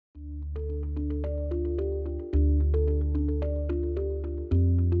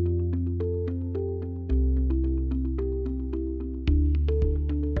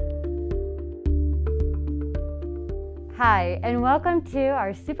Hi, and welcome to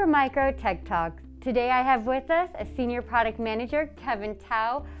our Supermicro Tech Talk. Today I have with us a Senior Product Manager, Kevin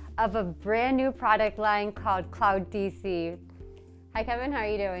Tao, of a brand new product line called CloudDC. Hi Kevin, how are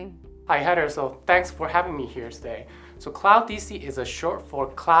you doing? Hi Heather, so thanks for having me here today. So CloudDC is a short for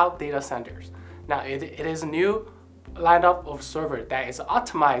Cloud Data Centers. Now it is a new lineup of server that is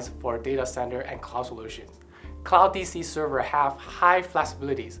optimized for data center and cloud solutions. CloudDC server have high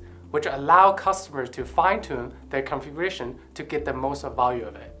flexibilities, which allow customers to fine-tune their configuration to get the most value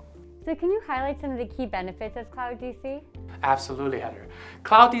of it. So can you highlight some of the key benefits of CloudDC? Absolutely, Heather.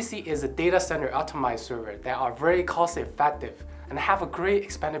 CloudDC is a data center optimized server that are very cost effective and have a great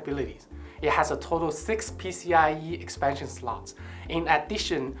expandability. It has a total 6 PCIe expansion slots, in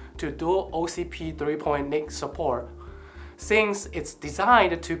addition to dual OCP 3.0 NIC support. Since it's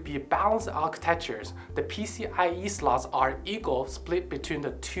designed to be balanced architectures, the PCIe slots are equal split between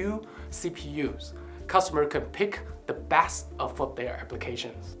the two CPUs. Customer can pick the best for their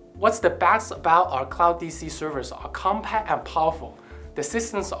applications. What's the best about our CloudDC servers are compact and powerful. The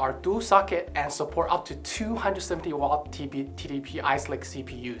systems are dual socket and support up to 270 watt TDP Ice Lake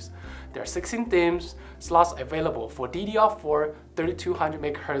CPUs. There are 16 DIMMs slots available for DDR4 3200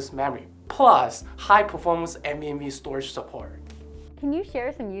 MHz memory, plus high performance NVMe storage support. Can you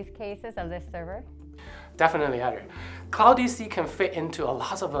share some use cases of this server? Definitely, Heather. CloudDC can fit into a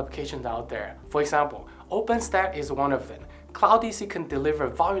lot of applications out there. For example, OpenStack is one of them. CloudDC can deliver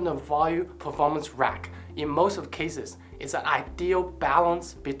volume performance rack. In most of cases, it's an ideal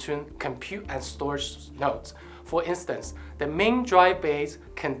balance between compute and storage nodes. For instance, the main drive base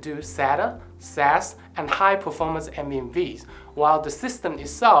can do SATA, SAS, and high-performance NVMEs, while the system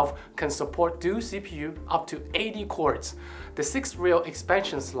itself can support dual CPU up to 80 cores. The 6 real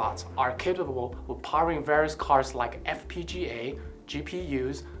expansion slots are capable of powering various cards like FPGA,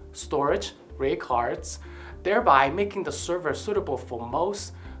 GPUs, storage, RAID cards, thereby making the server suitable for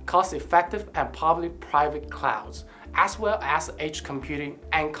most cost-effective and public-private clouds, as well as edge computing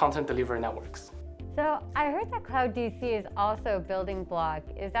and content delivery networks. So I heard that CloudDC is also a building block.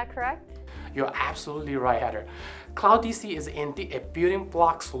 Is that correct? You're absolutely right, Heather. CloudDC is indeed a building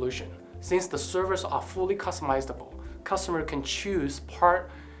block solution. Since the servers are fully customizable, customers can choose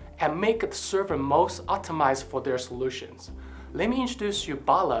part and make the server most optimized for their solutions. Let me introduce you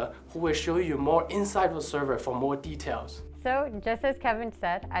Bala, who will show you more inside the server for more details. So just as Kevin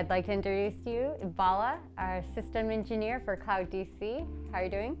said, I'd like to introduce you Bala, our system engineer for CloudDC. How are you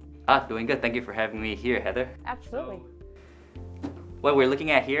doing? Doing good. Thank you for having me here, Heather. Absolutely. What we're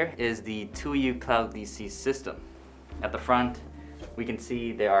looking at here is the 2U CloudDC system. At the front, we can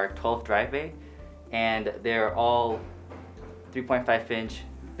see there are 12 drive bay, and they're all 3.5-inch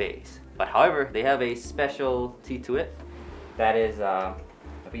bays. But however, they have a specialty to it. That is,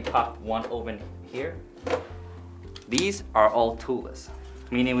 if we pop one open here, these are all toolless,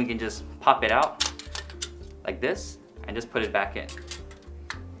 meaning we can just pop it out like this and just put it back in.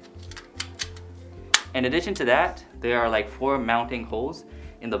 In addition to that, there are like 4 mounting holes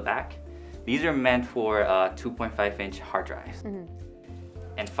in the back. These are meant for 2.5-inch hard drives.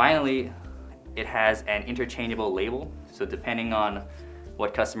 And finally, it has an interchangeable label. So depending on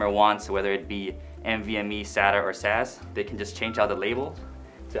what customer wants, whether it be NVMe, SATA, or SAS, they can just change out the label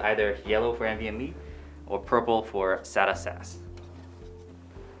to either yellow for NVMe or purple for SATA SAS.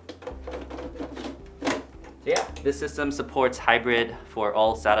 Yeah, this system supports hybrid for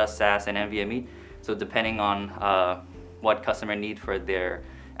all SATA, SAS, and NVMe. So depending on what customer need for their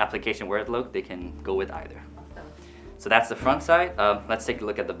application workload, they can go with either. So that's the front side. Let's take a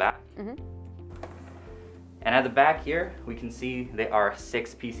look at the back. And at the back here, we can see there are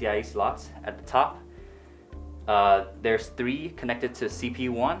 6 PCIe slots at the top. There's 3 connected to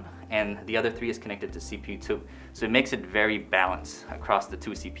CPU1, and the other 3 is connected to CPU2. So it makes it very balanced across the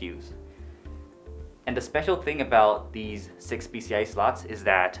 2 CPUs. And the special thing about these 6 PCIe slots is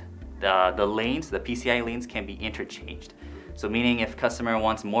that the lanes, the PCIe lanes, can be interchanged. So meaning if customer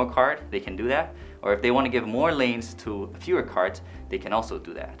wants more card, they can do that. Or if they want to give more lanes to fewer cards, they can also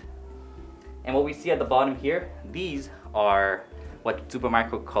do that. And what we see at the bottom here, these are what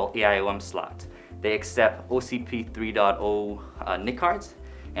Supermicro call Aiom Slot. They accept OCP 3.0 NIC cards,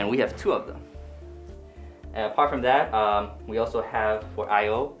 and we have 2 of them. And apart from that, we also have for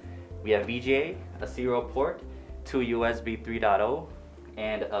I/O, we have VGA, a serial port, 2 USB 3.0,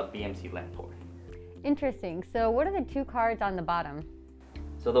 and a BMC LAN port. Interesting. So what are the 2 cards on the bottom?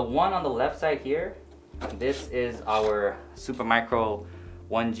 So the one on the left side here, this is our Supermicro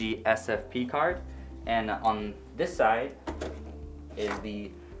 1G SFP card, and on this side is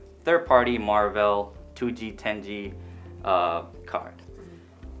the third-party Marvell 2G 10G card.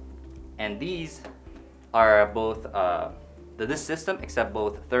 And these are both, this system accepts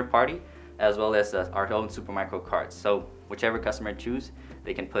both third-party as well as our own Supermicro cards. So whichever customer choose,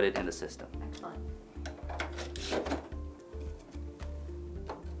 they can put it in the system. Excellent.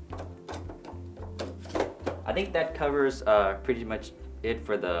 I think that covers pretty much it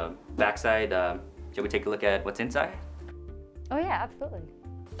for the backside. Shall we take a look at what's inside? Oh yeah, absolutely.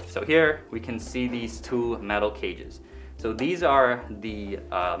 So here we can see these two metal cages. So these are the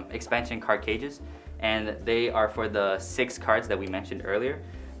expansion card cages, and they are for the 6 cards that we mentioned earlier.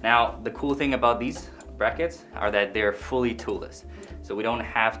 Now, the cool thing about these brackets are that they're fully toolless, so we don't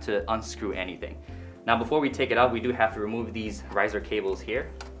have to unscrew anything. Now, before we take it out, we do have to remove these riser cables here.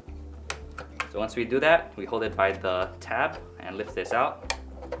 So once we do that, we hold it by the tab and lift this out,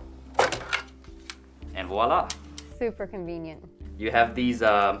 and voila. Super convenient. You have these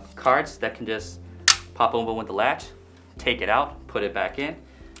cards that can just pop open with the latch, take it out, put it back in,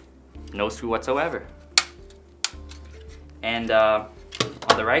 no screw whatsoever. And on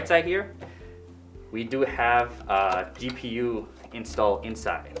the right side here, we do have a GPU installed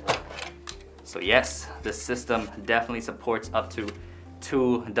inside. So yes, the system definitely supports up to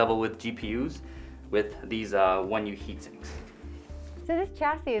 2 double width GPUs with these 1U heatsinks. So this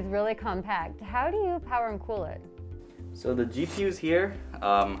chassis is really compact. How do you power and cool it? So the GPUs here,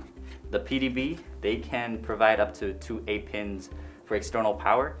 the PDB, they can provide up to 2 8-pins for external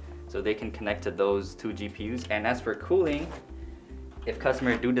power. So they can connect to those 2 GPUs. And as for cooling, if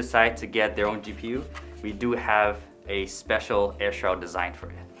customers do decide to get their own GPU, we do have a special air shroud designed for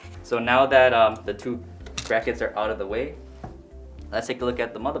it. So now that the 2 brackets are out of the way, let's take a look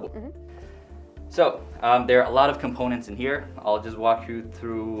at the motherboard. Mm-hmm. So there are a lot of components in here. I'll just walk you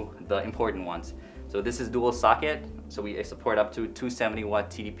through the important ones. So this is dual socket, so we support up to 270 watt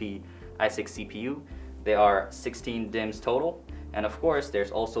TDP i6 CPU. There are 16 DIMMs total, and of course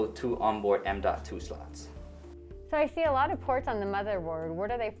there's also 2 onboard M.2 slots. So I see a lot of ports on the motherboard.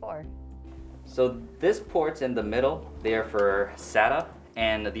 What are they for? So this ports in the middle, they are for SATA,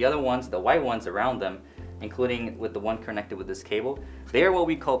 and the other ones, the white ones around them, including with the one connected with this cable, they are what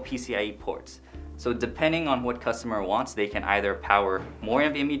we call PCIe ports. So depending on what customer wants, they can either power more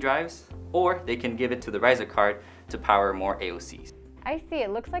NVMe drives, or they can give it to the riser card to power more AOCs. I see,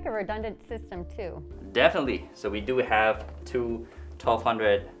 it looks like a redundant system too. Definitely. So we do have 2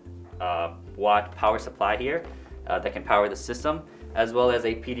 1200 watt power supply here that can power the system, as well as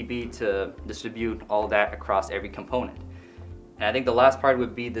a PDB to distribute all that across every component. And I think the last part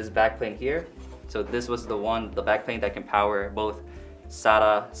would be this backplane here. So this was the backplane that can power both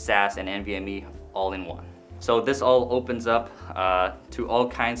SATA, SAS, and NVMe all in one. So this all opens up to all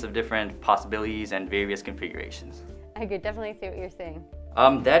kinds of different possibilities and various configurations. I could definitely see what you're saying.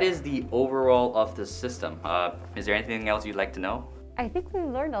 That is the overall of the system. Is there anything else you'd like to know? I think we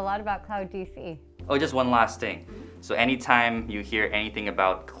learned a lot about CloudDC. Oh, just one last thing. So anytime you hear anything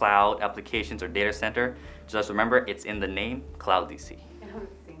about cloud applications or data center, just remember it's in the name, CloudDC.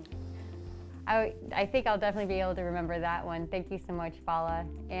 I think I'll definitely be able to remember that one. Thank you so much, Bala.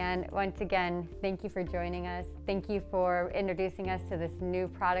 And once again, thank you for joining us. Thank you for introducing us to this new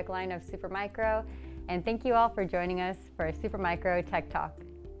product line of Supermicro. And thank you all for joining us for Supermicro Tech Talk.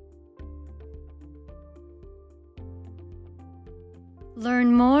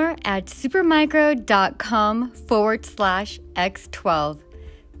 Learn more at supermicro.com/X12,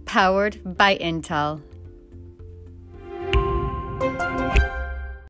 powered by Intel.